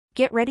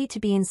Get ready to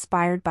be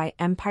inspired by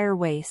Empire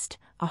Waste,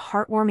 a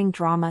heartwarming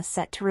drama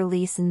set to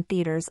release in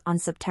theaters on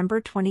September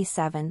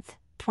 27,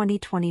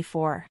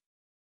 2024.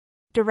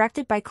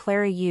 Directed by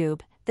Clara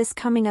Youb, this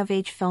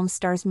coming-of-age film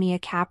stars Mia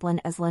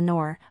Kaplan as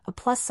Lenore, a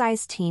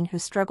plus-size teen who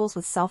struggles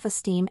with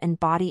self-esteem and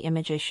body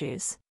image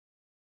issues.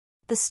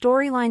 The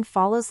storyline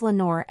follows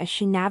Lenore as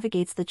she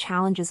navigates the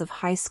challenges of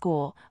high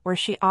school, where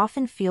she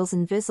often feels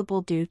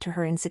invisible due to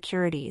her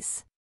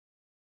insecurities.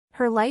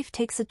 Her life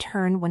takes a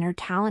turn when her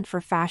talent for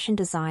fashion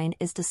design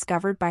is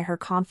discovered by her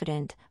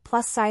confident,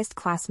 plus-sized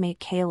classmate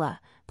Kayla,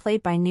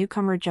 played by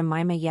newcomer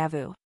Jemima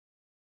Yevu.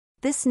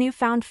 This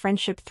newfound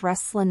friendship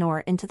thrusts Lenore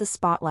into the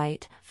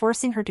spotlight,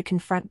 forcing her to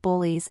confront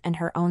bullies and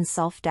her own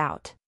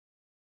self-doubt.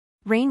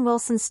 Rainn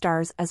Wilson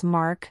stars as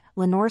Mark,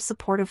 Lenore's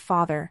supportive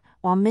father,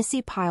 while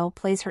Missy Pyle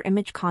plays her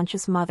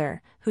image-conscious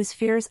mother, whose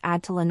fears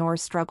add to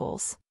Lenore's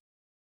struggles.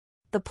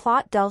 The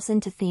plot delves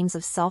into themes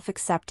of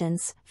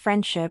self-acceptance,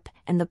 friendship,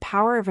 and the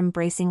power of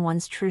embracing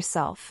one's true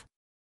self.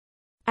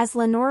 As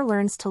Lenore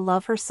learns to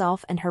love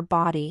herself and her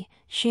body,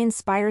 she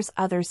inspires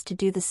others to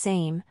do the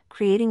same,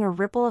 creating a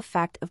ripple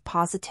effect of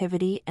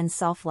positivity and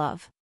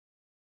self-love.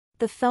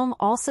 The film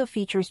also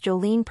features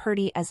Jolene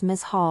Purdy as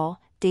Ms. Hall,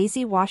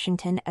 Daisy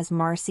Washington as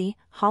Marcy,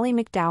 Holly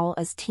McDowell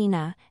as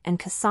Tina, and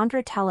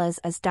Cassandra Tellez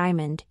as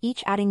Diamond,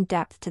 each adding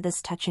depth to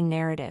this touching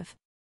narrative.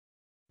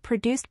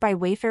 Produced by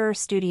Wayfarer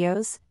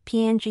Studios,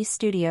 PNG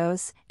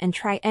Studios, and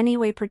Try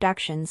Anyway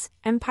Productions,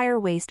 Empire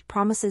Waste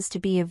promises to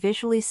be a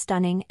visually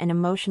stunning and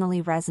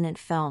emotionally resonant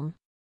film.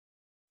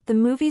 The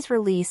movie's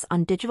release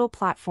on digital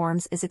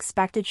platforms is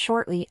expected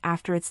shortly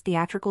after its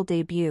theatrical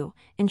debut,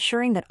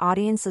 ensuring that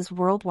audiences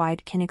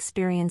worldwide can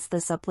experience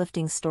this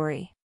uplifting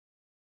story.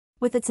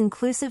 With its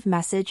inclusive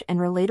message and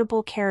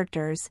relatable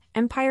characters,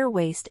 Empire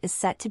Waste is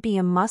set to be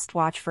a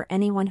must-watch for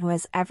anyone who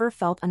has ever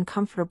felt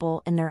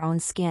uncomfortable in their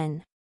own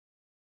skin.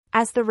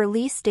 As the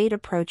release date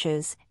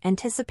approaches,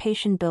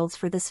 anticipation builds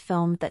for this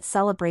film that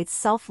celebrates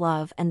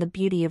self-love and the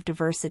beauty of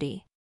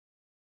diversity.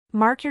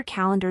 Mark your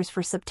calendars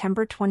for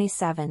September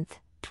 27,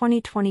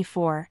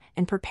 2024,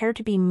 and prepare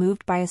to be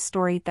moved by a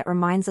story that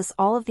reminds us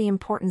all of the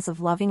importance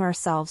of loving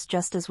ourselves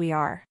just as we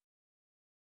are.